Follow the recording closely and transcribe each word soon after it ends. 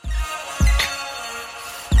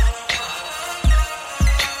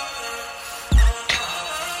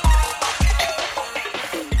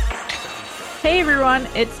Hey everyone,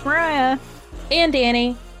 it's Mariah. And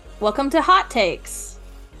Dani, welcome to Hot Takes.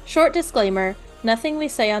 Short disclaimer, nothing we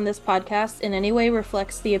say on this podcast in any way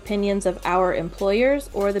reflects the opinions of our employers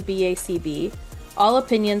or the BACB. All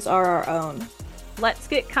opinions are our own. Let's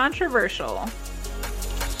get controversial.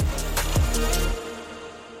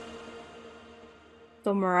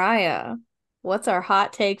 So Mariah, what's our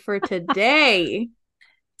hot take for today?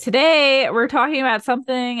 Today we're talking about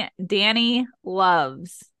something Dani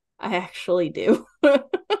loves. I actually do.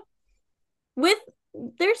 With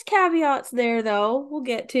there's caveats there though, we'll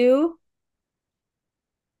get to.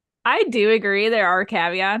 I do agree there are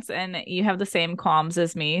caveats and you have the same qualms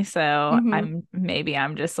as me, so Mm-hmm.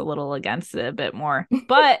 I'm just a little against it a bit more.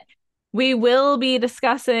 But we will be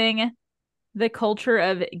discussing the culture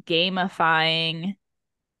of gamifying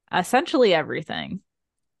essentially everything.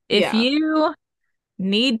 If Yeah. you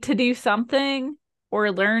need to do something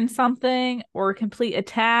or learn something or complete a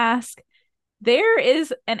task, there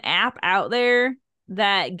is an app out there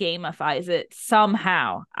that gamifies it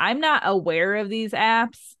somehow. I'm not aware of these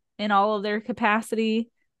apps in all of their capacity,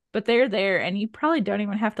 but they're there and you probably don't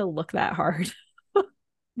even have to look that hard.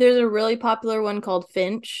 There's a really popular one called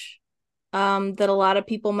Finch, that a lot of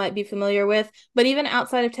people might be familiar with. But even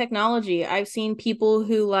outside of technology, I've seen people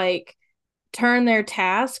who like turn their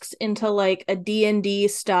tasks into like a D&D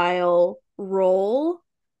style roll.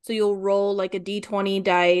 So you'll roll like a D20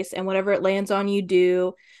 dice and whatever it lands on you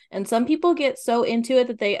do. And some people get so into it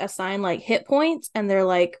that they assign like hit points and they're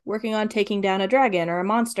like working on taking down a dragon or a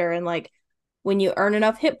monster. And like when you earn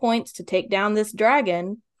enough hit points to take down this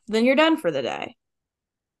dragon, then you're done for the day.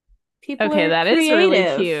 People Okay, are that is really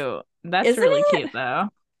creative, cute. That's isn't really it? cute though.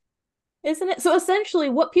 Isn't it? So essentially,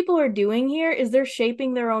 what people are doing here is they're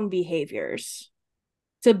shaping their own behaviors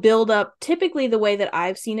to build up. Typically, the way that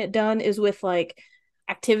I've seen it done is with like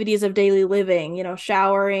activities of daily living,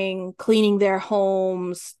 showering, cleaning their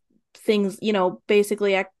homes, things,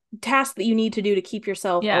 basically tasks that you need to do to keep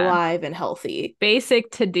yourself Yeah. alive and healthy.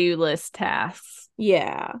 Basic to-do list tasks.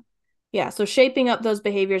 Yeah. Yeah. So shaping up those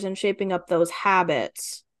behaviors and shaping up those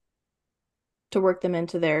habits to work them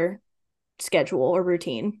into their schedule or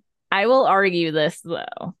routine. I will argue this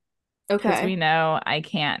though, because we Okay. know I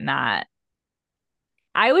can't not.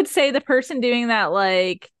 I would say the person doing that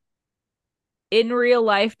like in real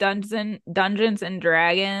life Dungeons and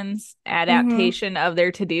Dragons Mm-hmm. adaptation of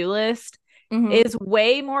their to-do list Mm-hmm. is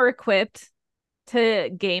way more equipped to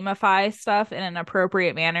gamify stuff in an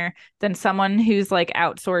appropriate manner than someone who's like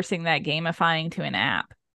outsourcing that gamifying to an app,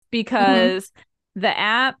 Mm-hmm. because the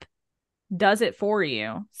app does it for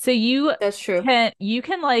you. So you That's true. can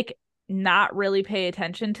like not really pay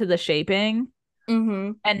attention to the shaping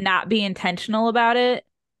Mm-hmm. and not be intentional about it.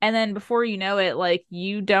 And then before you know it, like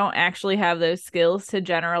you don't actually have those skills to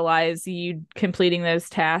generalize you completing those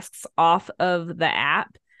tasks off of the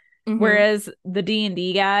app. Mm-hmm. Whereas the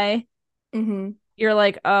D&D guy, Mm-hmm. you're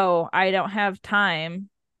like, oh, I don't have time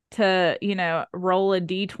to, roll a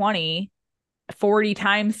D20 40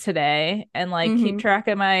 times today and like keep Mm-hmm. track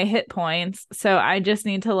of my hit points. So I just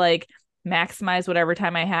need to like maximize whatever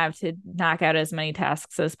time I have to knock out as many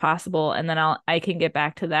tasks as possible. And then I can get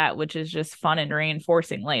back to that, which is just fun and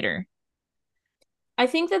reinforcing later. I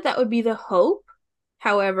think that would be the hope.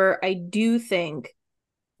 However, I do think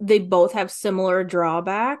they both have similar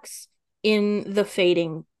drawbacks in the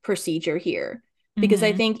fading procedure here. Because I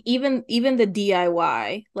Mm-hmm. think even the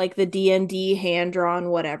DIY, like the D&D hand drawn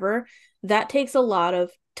whatever, that takes a lot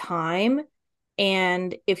of time.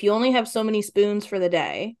 And if you only have so many spoons for the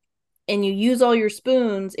day and you use all your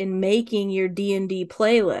spoons in making your D&D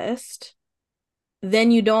playlist,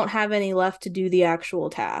 then you don't have any left to do the actual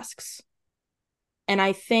tasks. And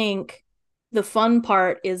I think the fun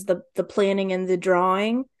part is the planning and the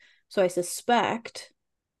drawing. So I suspect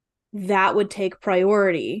that would take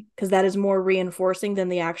priority because that is more reinforcing than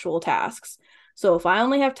the actual tasks. So if I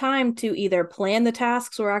only have time to either plan the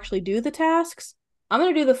tasks or actually do the tasks, I'm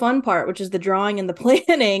going to do the fun part, which is the drawing and the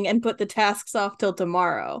planning, and put the tasks off till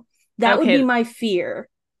tomorrow. That would be Okay. my fear.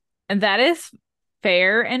 And that is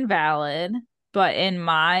fair and valid. But in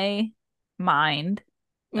my mind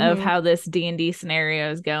of Mm-hmm. how this D&D scenario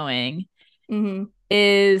is going, Mm-hmm.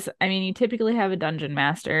 is I mean, you typically have a dungeon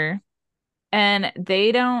master and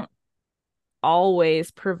they don't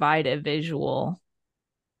always provide a visual.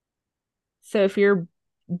 So if you're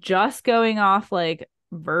just going off like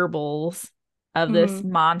verbals of this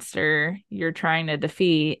Mm-hmm. monster you're trying to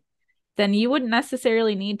defeat, then you wouldn't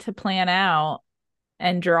necessarily need to plan out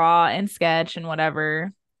and draw and sketch and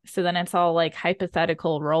whatever. So then it's all like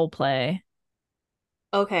hypothetical role play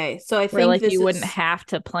Okay, so I where think like this you wouldn't is have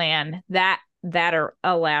to plan that or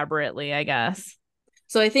elaborately, I guess.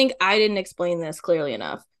 So I think I didn't explain this clearly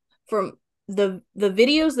enough. From the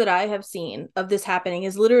videos that I have seen of this happening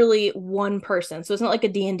is literally one person. So it's not like a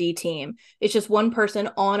D&D team. It's just one person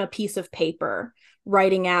on a piece of paper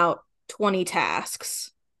writing out 20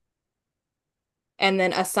 tasks and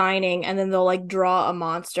then assigning, and then they'll like draw a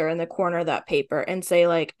monster in the corner of that paper and say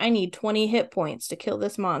like, I need 20 hit points to kill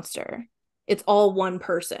this monster. It's all one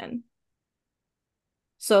person.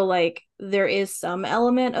 So like there is some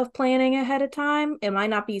element of planning ahead of time. It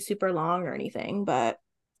might not be super long or anything, but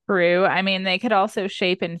True. I mean, they could also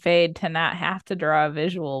shape and fade to not have to draw a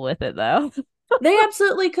visual with it, though. they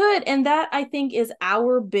absolutely could. And that I think is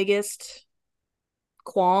our biggest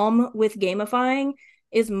qualm with gamifying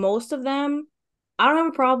is most of them, I don't have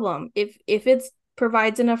a problem. If it's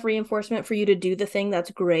provides enough reinforcement for you to do the thing,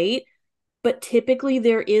 that's great. But typically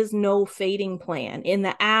there is no fading plan in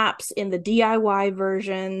the apps, in the DIY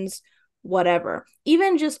versions, whatever.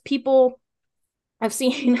 Even just people, I've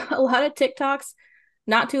seen a lot of TikToks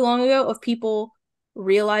not too long ago of people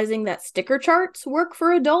realizing that sticker charts work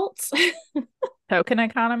for adults. Token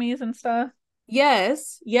economies and stuff.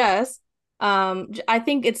 Yes, yes. I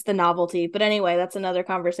think it's the novelty, but anyway, that's another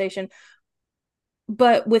conversation.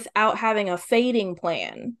 But without having a fading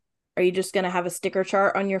plan, are you just going to have a sticker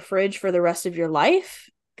chart on your fridge for the rest of your life?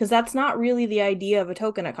 Because that's not really the idea of a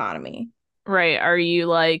token economy. Right. Are you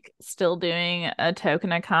like still doing a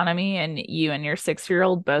token economy and you and your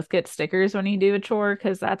 6-year-old both get stickers when you do a chore?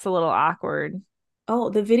 Because that's a little awkward. Oh,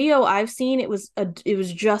 the video I've seen, it was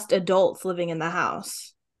just adults living in the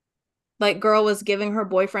house. Like girl was giving her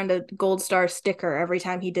boyfriend a gold star sticker every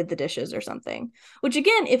time he did the dishes or something. Which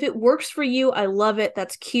again, if it works for you, I love it.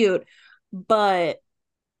 That's cute. But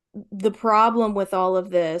the problem with all of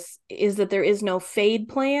this is that there is no fade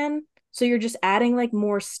plan. So you're just adding like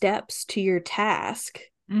more steps to your task.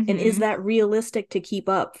 And is Mm-hmm. that realistic to keep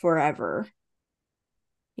up forever?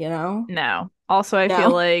 You know? No. Also, I feel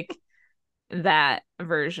No. like that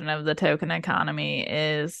version of the token economy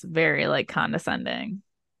is very like condescending.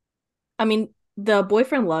 I mean, the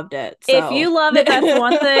boyfriend loved it. If you So love it, that's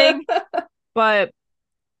one thing, but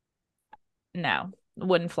no,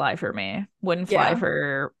 wouldn't fly for me. Wouldn't fly yeah.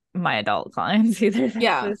 for my adult clients either.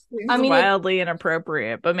 Yeah. This I seems mean, it, wildly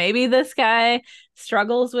inappropriate, but maybe this guy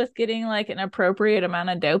struggles with getting like an appropriate amount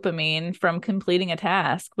of dopamine from completing a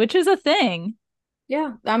task, which is a thing.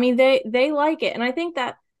 yeah. I mean, they like it. And I think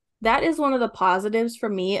that that is one of the positives for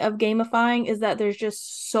me of gamifying is that there's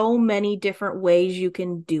just so many different ways you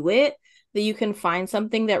can do it that you can find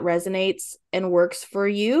something that resonates and works for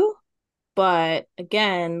you. But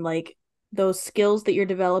again, like those skills that you're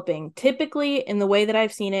developing, typically in the way that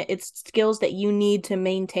I've seen it, it's skills that you need to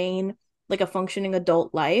maintain like a functioning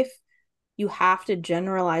adult life. You have to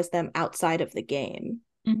generalize them outside of the game.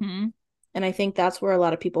 Hmm. And I think that's where a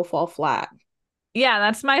lot of people fall flat. Yeah,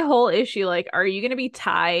 that's my whole issue. Like, are you going to be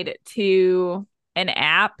tied to an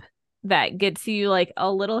app that gets you like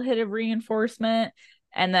a little hit of reinforcement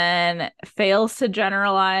and then fails to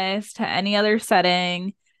generalize to any other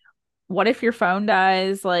setting? What if your phone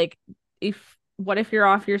dies? Like, if what if you're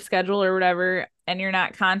off your schedule or whatever and you're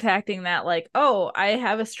not contacting that, like, oh, I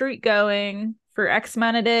have a streak going for X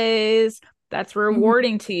amount of days. That's Mm-hmm.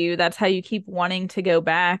 rewarding to you. That's how you keep wanting to go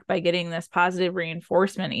back by getting this positive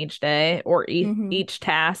reinforcement each day or Mm-hmm. each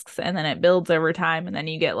tasks. And then it builds over time. And then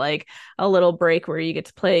you get like a little break where you get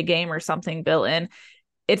to play a game or something built in.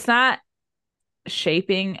 It's not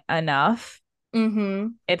shaping enough. Mm-hmm.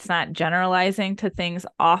 It's not generalizing to things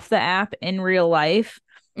off the app in real life.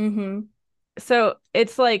 Mm-hmm. So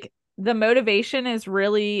it's like the motivation is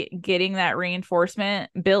really getting that reinforcement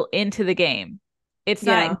built into the game. It's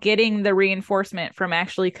Yeah. not getting the reinforcement from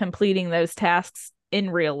actually completing those tasks in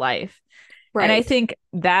real life. And I Right. think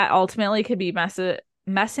that ultimately could be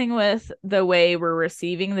messing with the way we're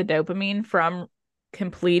receiving the dopamine from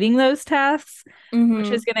completing those tasks, which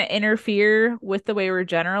Mm-hmm. is going to interfere with the way we're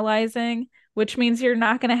generalizing, which means you're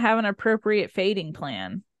not going to have an appropriate fading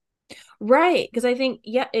plan. Right. Because I think,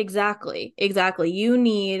 yeah, exactly. Exactly. You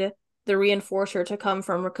need the reinforcer to come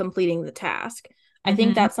from completing the task. I think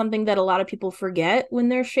Mm-hmm. that's something that a lot of people forget when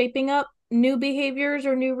they're shaping up new behaviors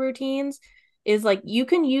or new routines is like you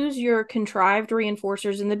can use your contrived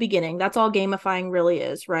reinforcers in the beginning. That's all gamifying really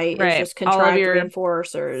is, right? Is Right. just All of contrived your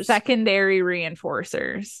reinforcers. secondary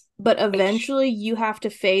reinforcers, But which, eventually you have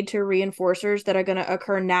to fade to reinforcers that are going to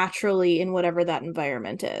occur naturally in whatever that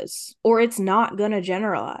environment is, or it's not going to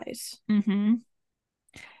generalize. mm-hmm.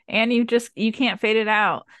 And you can't fade it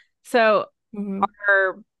out. So Mm-hmm.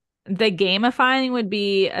 our the gamifying would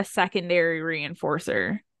be a secondary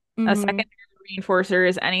reinforcer. A Mm-hmm. secondary reinforcer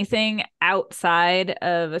is anything outside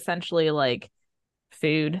of essentially like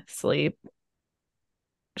food, sleep,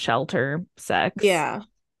 shelter, sex, Yeah.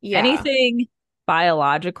 Yeah. anything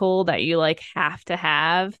biological that you like have to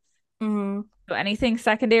have. Mm-hmm. So anything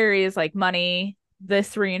secondary is like money,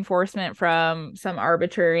 this reinforcement from some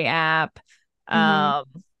arbitrary app, Mm-hmm. um,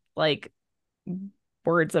 like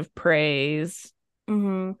words of praise,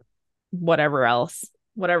 Mm-hmm. whatever else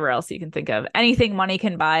you can think of. Anything money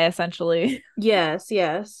can buy, essentially. Yes,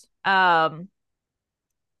 yes. Um,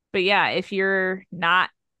 but yeah, if you're not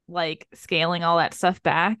like scaling all that stuff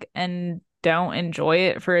back and don't enjoy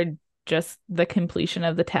it for just the completion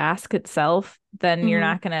of the task itself, then you're Mm-hmm.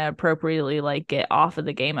 not going to appropriately like get off of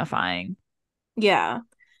the gamifying. Yeah.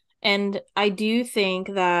 And I do think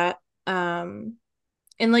that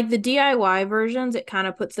in like the DIY versions, it kind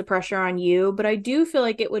of puts the pressure on you, but I do feel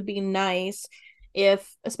like it would be nice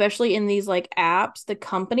if, especially in these like apps, the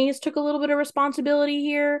companies took a little bit of responsibility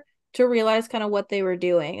here to realize kind of what they were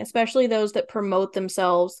doing, especially those that promote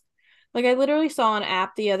themselves. Like I literally saw an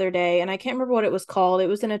app the other day and I can't remember what it was called. It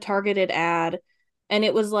was in a targeted ad and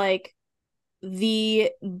it was like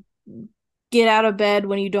the get out of bed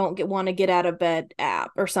when you don't want to get out of bed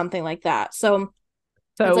app or something like that. So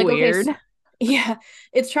it's So like, okay, weird. yeah,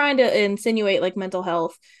 it's trying to insinuate like mental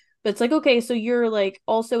health, but it's like, okay, so you're like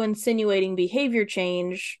also insinuating behavior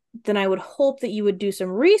change. Then I would hope that you would do some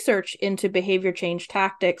research into behavior change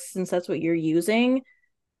tactics since that's what you're using.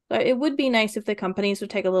 But it would be nice if the companies would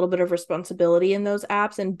take a little bit of responsibility in those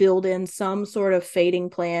apps and build in some sort of fading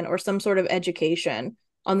plan or some sort of education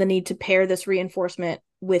on the need to pair this reinforcement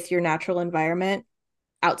with your natural environment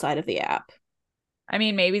outside of the app. I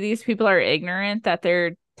mean, maybe these people are ignorant that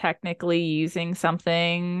they're technically using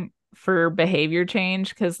something for behavior change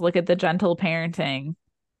because look at the gentle parenting.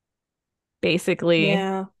 Basically,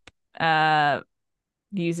 Yeah, uh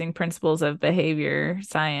using principles of behavior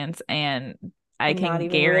science, and I and not can even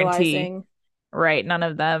guarantee, realizing. right, none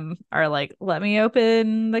of them are like, let me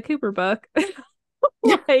open the Cooper book.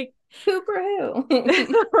 Like, Cooper who?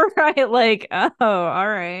 right, like, oh, all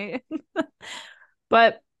right.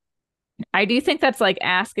 But I do think that's like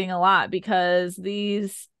asking a lot because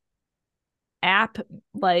these app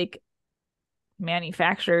like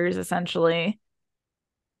manufacturers essentially,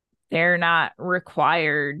 they're not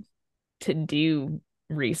required to do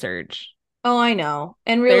research. Oh, I know.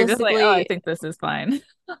 And They're just like, oh, I realistically, think this is fine.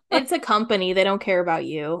 it's a company. They don't care about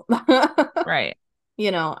you. Right.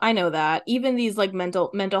 I know that. Even these like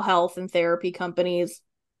mental health and therapy companies,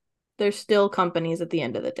 they're still companies at the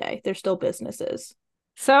end of the day. They're still businesses.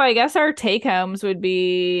 So I guess our take homes would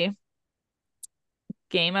be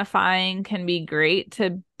gamifying can be great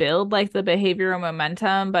to build like the behavioral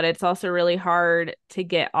momentum, but it's also really hard to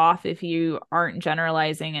get off if you aren't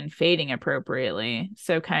generalizing and fading appropriately.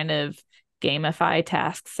 So kind of gamify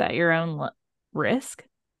tasks at your own risk.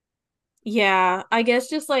 Yeah, I guess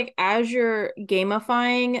just like as you're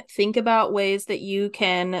gamifying, think about ways that you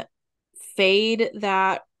can fade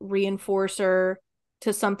that reinforcer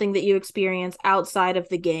to something that you experience outside of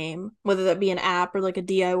the game, whether that be an app or like a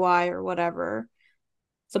DIY or whatever,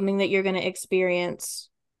 something that you're going to experience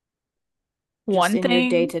just One in your day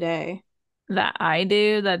thing to day. that I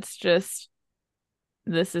do that's just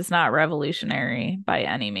this is not revolutionary by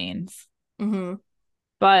any means, Mm-hmm.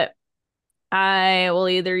 but I will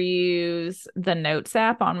either use the Notes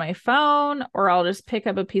app on my phone or I'll just pick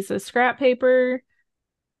up a piece of scrap paper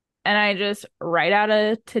and I just write out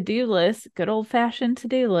a to-do list, good old-fashioned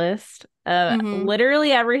to-do list, Mm-hmm.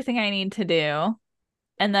 literally everything I need to do,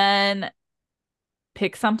 and then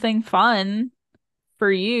pick something fun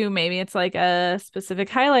for you. Maybe it's like a specific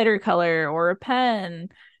highlighter color or a pen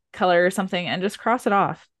color or something, and just cross it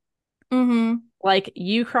off. Mm-hmm. Like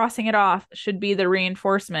you crossing it off should be the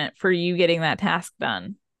reinforcement for you getting that task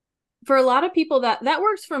done. For a lot of people that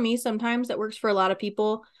works for me sometimes, that works for a lot of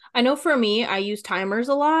people. I know for me, I use timers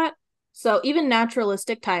a lot. So even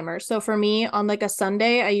naturalistic timers. So for me, on like a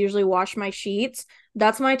Sunday, I usually wash my sheets.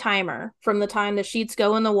 That's my timer. From the time the sheets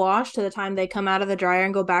go in the wash to the time they come out of the dryer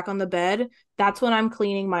and go back on the bed, that's when I'm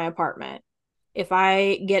cleaning my apartment. If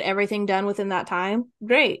I get everything done within that time,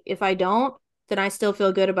 great. If I don't, then I still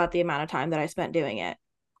feel good about the amount of time that I spent doing it.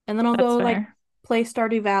 And then I'll That's go like fair. play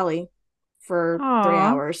Stardew Valley for three Aw,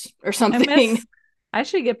 hours or I something. miss. I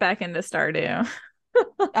should get back into Stardew.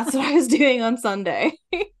 That's what I was doing on Sunday.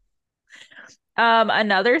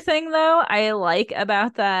 Another thing though, I like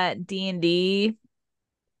about that D&D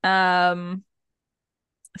um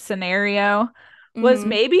scenario was Mm-hmm.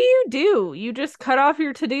 maybe you do. You just cut off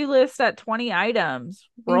your to-do list at 20 items.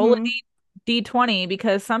 Roll a Mm-hmm. D20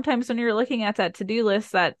 because sometimes when you're looking at that to-do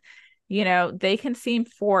list that they can seem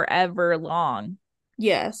forever long.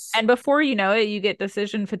 Yes. And before you know it, you get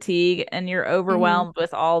decision fatigue and you're Mm-hmm. overwhelmed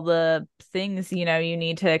with all the things, you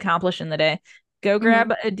need to accomplish in the day. Go Mm-hmm.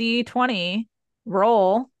 grab a D20,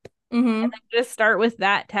 roll, Mm-hmm. just start with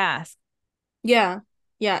that task. Yeah.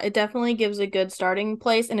 Yeah, it definitely gives a good starting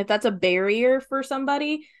place. And if that's a barrier for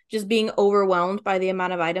somebody, just being overwhelmed by the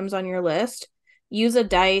amount of items on your list, use a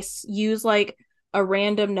dice, use like a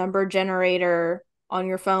random number generator on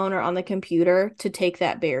your phone or on the computer to take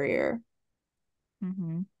that barrier.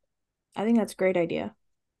 Hmm. I think that's a great idea.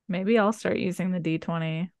 Maybe I'll start using the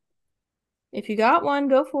D20. If you got one,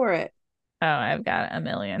 go for it. Oh, I've got a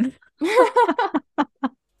million.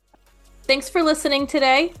 Thanks for listening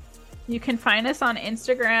today. You can find us on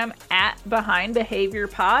Instagram at Behind Behavior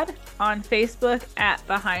Pod, on Facebook at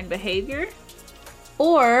Behind Behavior.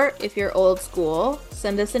 Or if you're old school,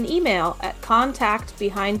 send us an email at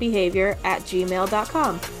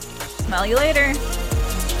contactbehindbehavior@gmail.com. Smell you later.